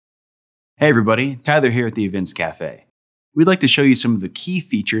Hey everybody, Tyler here at the Evinced Cafe. We'd like to show you some of the key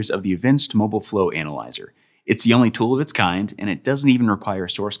features of the Evinced Mobile Flow Analyzer. It's the only tool of its kind, and it doesn't even require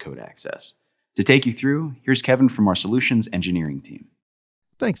source code access. To take you through, here's Kevin from our Solutions Engineering team.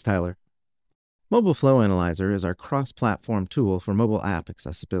 Thanks, Tyler. Mobile Flow Analyzer is our cross-platform tool for mobile app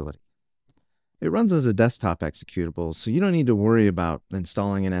accessibility. It runs as a desktop executable, so you don't need to worry about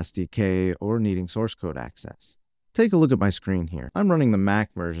installing an SDK or needing source code access. Take a look at my screen here. I'm running the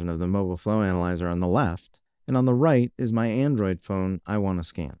Mac version of the Mobile Flow Analyzer on the left, and on the right is my Android phone I want to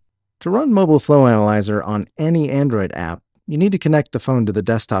scan. To run Mobile Flow Analyzer on any Android app, you need to connect the phone to the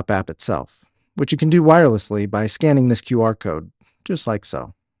desktop app itself, which you can do wirelessly by scanning this QR code, just like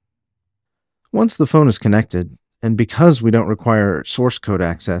so. Once the phone is connected, and because we don't require source code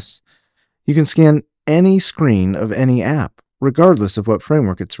access, you can scan any screen of any app, regardless of what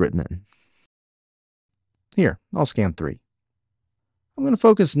framework it's written in. Here, I'll scan 3. I'm going to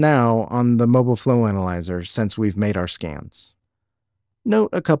focus now on the Mobile Flow Analyzer since we've made our scans. Note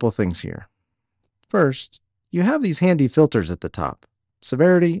a couple things here. First, you have these handy filters at the top,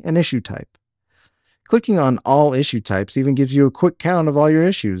 severity and issue type. Clicking on all issue types even gives you a quick count of all your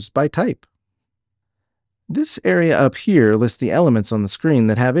issues by type. This area up here lists the elements on the screen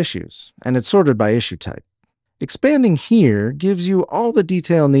that have issues, and it's sorted by issue type. Expanding here gives you all the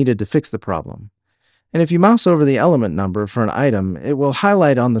detail needed to fix the problem. And if you mouse over the element number for an item, it will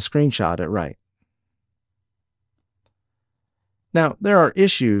highlight on the screenshot at right. Now, there are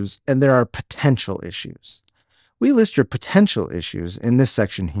issues and there are potential issues. We list your potential issues in this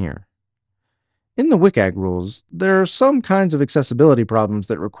section here. In the WCAG rules, there are some kinds of accessibility problems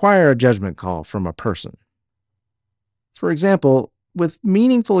that require a judgment call from a person. For example, with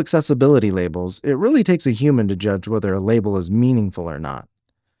meaningful accessibility labels, it really takes a human to judge whether a label is meaningful or not.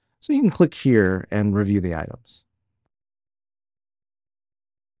 So you can click here and review the items.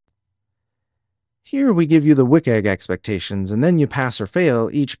 Here we give you the WCAG expectations, and then you pass or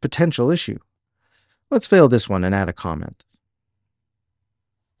fail each potential issue. Let's fail this one and add a comment.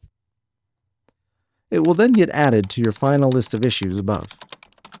 It will then get added to your final list of issues above.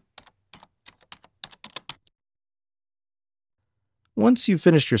 Once you've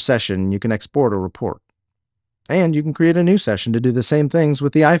finished your session, you can export a report. And you can create a new session to do the same things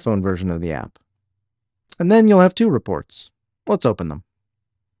with the iPhone version of the app. And then you'll have 2 reports. Let's open them.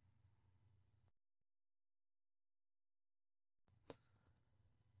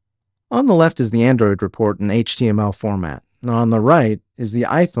 On the left is the Android report in HTML format, and on the right is the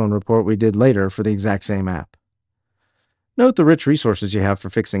iPhone report we did later for the exact same app. Note the rich resources you have for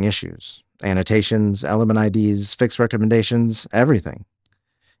fixing issues. Annotations, element IDs, fix recommendations, everything.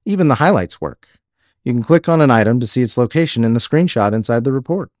 Even the highlights work. You can click on an item to see its location in the screenshot inside the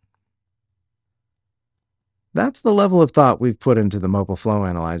report. That's the level of thought we've put into the Mobile Flow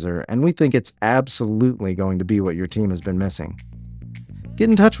Analyzer, and we think it's absolutely going to be what your team has been missing.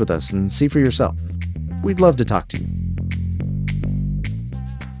 Get in touch with us and see for yourself. We'd love to talk to you.